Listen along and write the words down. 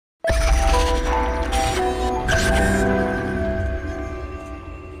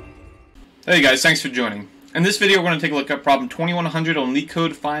Hey guys, thanks for joining. In this video we're going to take a look at problem 2100 on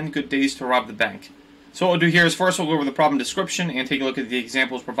LeetCode, find good days to rob the bank. So what we'll do here is first we'll go over the problem description and take a look at the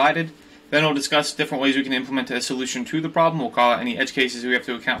examples provided. Then we'll discuss different ways we can implement a solution to the problem. We'll call out any edge cases we have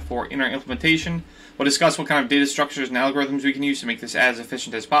to account for in our implementation. We'll discuss what kind of data structures and algorithms we can use to make this as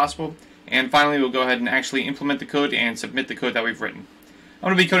efficient as possible. And finally we'll go ahead and actually implement the code and submit the code that we've written. I'm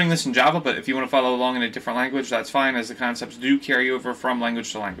going to be coding this in Java, but if you want to follow along in a different language, that's fine, as the concepts do carry over from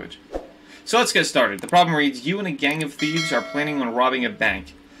language to language. So let's get started. The problem reads, you and a gang of thieves are planning on robbing a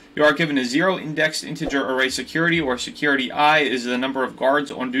bank. You are given a zero-indexed integer array security, or security I is the number of guards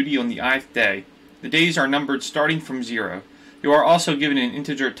on duty on the ith day. The days are numbered starting from 0. You are also given an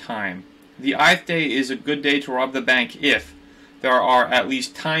integer time. The ith day is a good day to rob the bank if there are at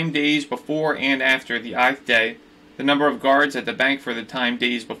least time days before and after the ith day. The number of guards at the bank for the time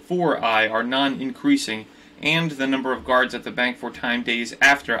days before I are non-increasing, and the number of guards at the bank for time days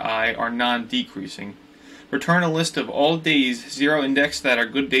after I are non-decreasing. Return a list of all days zero-indexed that are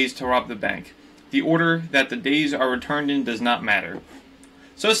good days to rob the bank. The order that the days are returned in does not matter.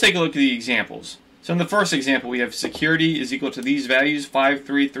 So let's take a look at the examples. So in the first example we have security is equal to these values,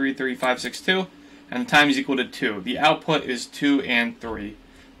 5333562, and the time is equal to 2. The output is 2 and 3.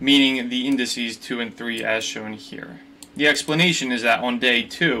 Meaning the indices 2 and 3 as shown here. The explanation is that on day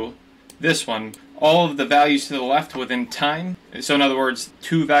 2, this one, all of the values to the left within time, so in other words,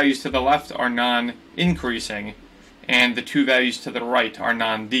 2 values to the left are non-increasing, and the 2 values to the right are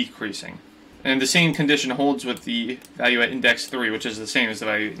non-decreasing. And the same condition holds with the value at index 3, which is the same as the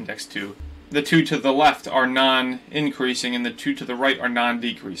value at index 2. The 2 to the left are non-increasing, and the 2 to the right are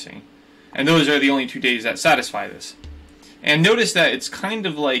non-decreasing. And those are the only 2 days that satisfy this. And notice that it's kind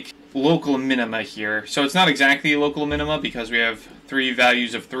of like local minima here. So it's not exactly a local minima because we have 3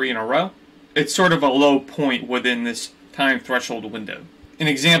 values of 3 in a row. It's sort of a low point within this time threshold window. In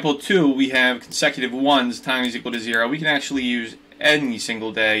example 2, we have consecutive 1s, time is equal to 0. We can actually use any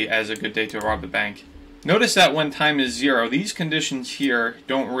single day as a good day to rob the bank. Notice that when time is 0, these conditions here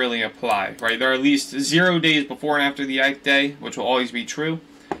don't really apply, right? There are at least 0 days before and after the ith day, which will always be true.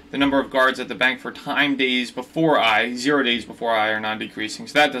 The number of guards at the bank for time days before I, 0 days before I, are non-decreasing,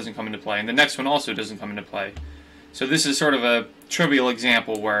 so that doesn't come into play. And the next one also doesn't come into play. So this is sort of a trivial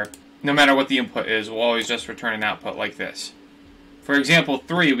example where no matter what the input is, we'll always just return an output like this. For example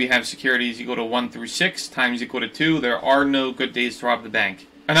 3, we have security is equal to 1 through 6, time is equal to 2. There are no good days to rob the bank.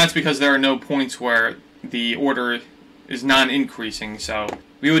 And that's because there are no points where the order is non-increasing, so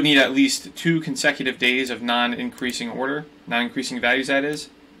we would need at least 2 consecutive days of non-increasing order, non-increasing values that is.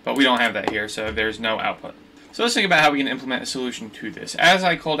 But we don't have that here, so there's no output. So let's think about how we can implement a solution to this. As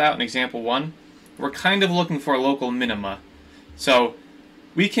I called out in example 1, we're kind of looking for local minima. So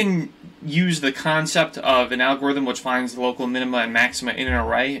we can use the concept of an algorithm which finds the local minima and maxima in an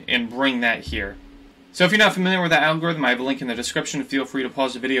array and bring that here. So if you're not familiar with that algorithm, I have a link in the description. Feel free to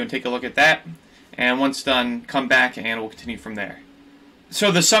pause the video and take a look at that. And once done, come back and we'll continue from there.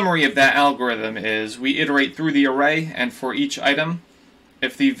 So the summary of that algorithm is we iterate through the array, and for each item,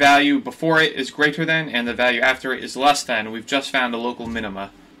 if the value before it is greater than and the value after it is less than, we've just found a local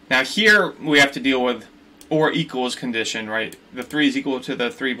minima. Now here we have to deal with or equals condition, right? The 3 is equal to the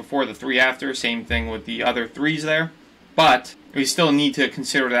 3 before, the 3 after, same thing with the other 3's there. But we still need to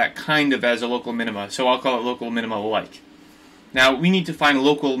consider that kind of as a local minima, so I'll call it local minima like. Now we need to find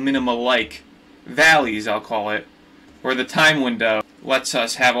local minima like valleys, I'll call it, where the time window lets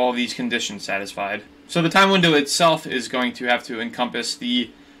us have all these conditions satisfied. So the time window itself is going to have to encompass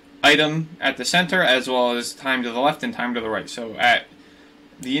the item at the center as well as time to the left and time to the right. So at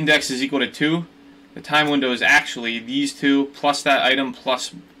the index is equal to 2, the time window is actually these 2 plus that item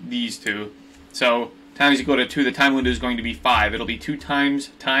plus these 2. So time is equal to 2, the time window is going to be 5. It'll be 2 times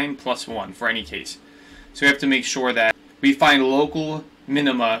time plus 1 for any case. So we have to make sure that we find local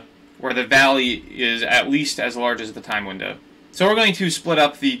minima where the valley is at least as large as the time window. So we're going to split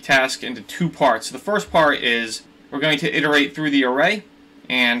up the task into 2 parts. The first part is we're going to iterate through the array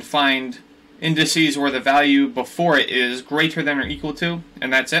and find indices where the value before it is greater than or equal to,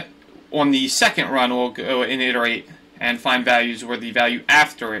 and that's it. On the second run, we'll go and iterate and find values where the value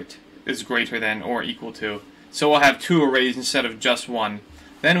after it is greater than or equal to. So we'll have 2 arrays instead of just 1.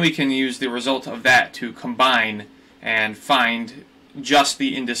 Then we can use the result of that to combine and find just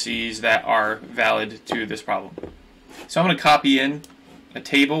the indices that are valid to this problem. So I'm going to copy in a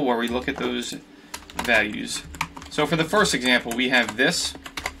table where we look at those values. So for the first example, we have this,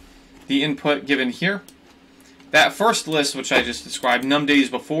 the input given here. That first list, which I just described, num days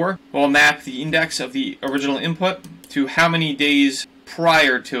before, will map the index of the original input to how many days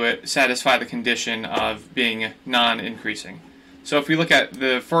prior to it satisfy the condition of being non-increasing. So if we look at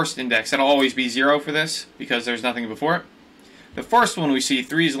the first index, that'll always be 0 for this because there's nothing before it. The first one we see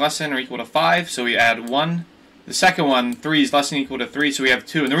 3 is less than or equal to 5, so we add 1. The second one, 3 is less than or equal to 3, so we have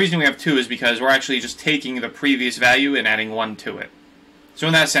 2. And the reason we have 2 is because we're actually just taking the previous value and adding 1 to it. So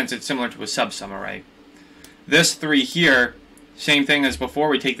in that sense, it's similar to a subsum array. This 3 here, same thing as before.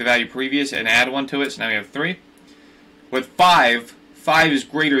 We take the value previous and add 1 to it, so now we have 3. With 5 is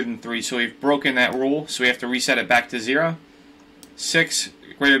greater than 3, so we've broken that rule, so we have to reset it back to 0. 6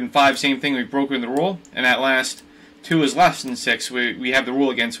 greater than 5, same thing, we've broken the rule. And at last, 2 is less than 6, we have the rule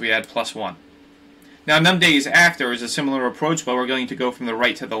again, so we add plus 1. Now num days after is a similar approach, but we're going to go from the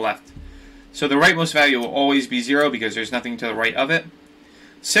right to the left. So the rightmost value will always be 0 because there's nothing to the right of it.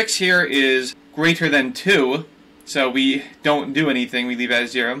 6 here is greater than 2, so we don't do anything, we leave it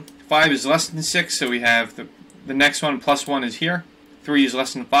as 0. 5 is less than 6, so we have the next one, plus 1 is here. 3 is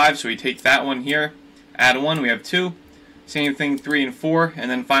less than 5, so we take that one here, add 1, we have 2. Same thing, 3 and 4, and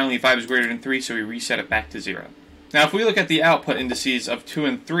then finally 5 is greater than 3, so we reset it back to 0. Now if we look at the output indices of 2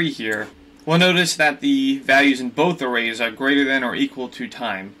 and 3 here, we'll notice that the values in both arrays are greater than or equal to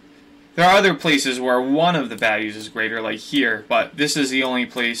time. There are other places where one of the values is greater, like here, but this is the only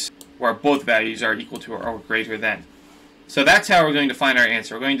place where both values are equal to or greater than. So that's how we're going to find our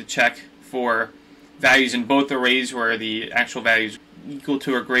answer. We're going to check for values in both arrays where the actual values equal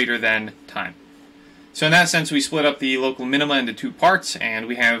to or greater than time. So in that sense, we split up the local minima into 2 parts, and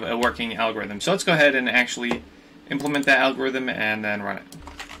we have a working algorithm. So let's go ahead and actually implement that algorithm and then run it.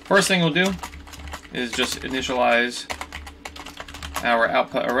 First thing we'll do is just initialize our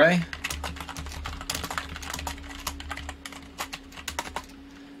output array.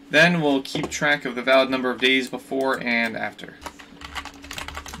 Then we'll keep track of the valid number of days before and after.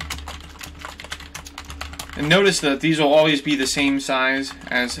 And notice that these will always be the same size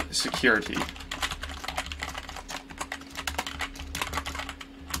as security.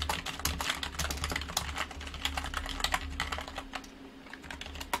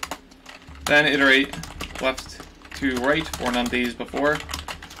 Then iterate left to right for num days before.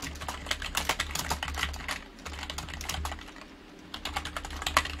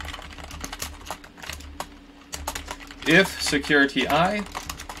 If security I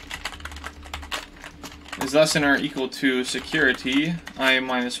is less than or equal to security I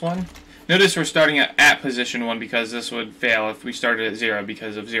minus 1. Notice we're starting at position 1 because this would fail if we started at 0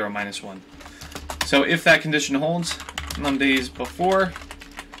 because of 0 minus 1. So if that condition holds, num days before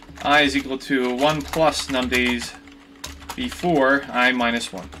I is equal to 1 plus num days before I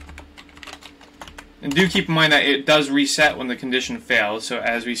minus 1. And do keep in mind that it does reset when the condition fails. So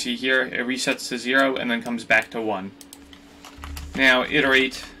as we see here, it resets to 0 and then comes back to 1. Now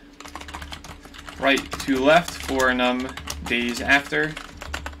iterate right to left for num days after.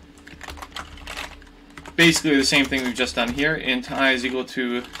 Basically the same thing we've just done here. Int I is equal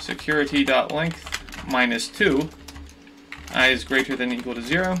to security.length minus 2. I is greater than or equal to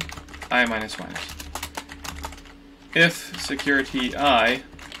 0. I minus minus. If security I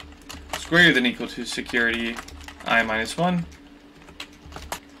is greater than or equal to security I minus 1,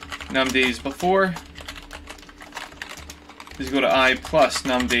 num days before is equal to I plus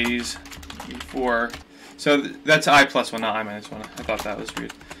num days before. So that's I plus 1, not I minus 1. I thought that was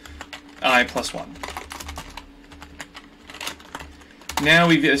weird. I plus 1. Now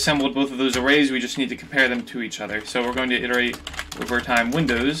we've assembled both of those arrays, we just need to compare them to each other. So we're going to iterate over time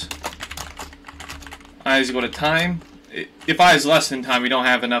windows. I is equal to time. If I is less than time, we don't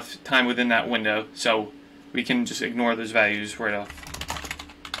have enough time within that window, so we can just ignore those values right off.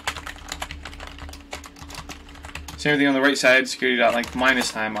 Same thing on the right side, security.length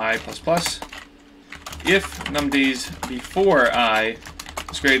minus time I plus plus. If num days before I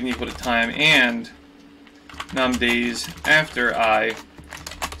is greater than or equal to time and num days after I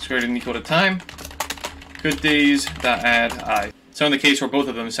is greater than or equal to time, good days dot add I. So in the case where both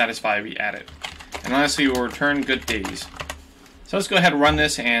of them satisfy, we add it. And lastly, we'll return good days. So let's go ahead and run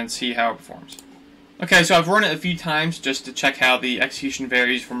this and see how it performs. Okay, so I've run it a few times just to check how the execution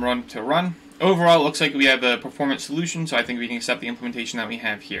varies from run to run. Overall, it looks like we have a performance solution, so I think we can accept the implementation that we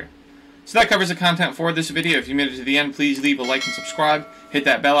have here. So that covers the content for this video. If you made it to the end, please leave a like and subscribe. Hit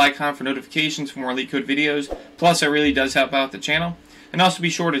that bell icon for notifications for more LeetCode videos. Plus, it really does help out the channel. And also be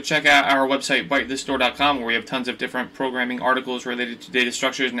sure to check out our website, bytethisstore.com, where we have tons of different programming articles related to data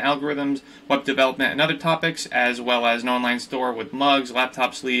structures and algorithms, web development, and other topics, as well as an online store with mugs,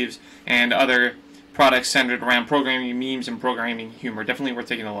 laptop sleeves, and other products centered around programming memes and programming humor. Definitely worth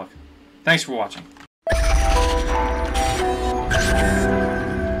taking a look. Thanks for watching.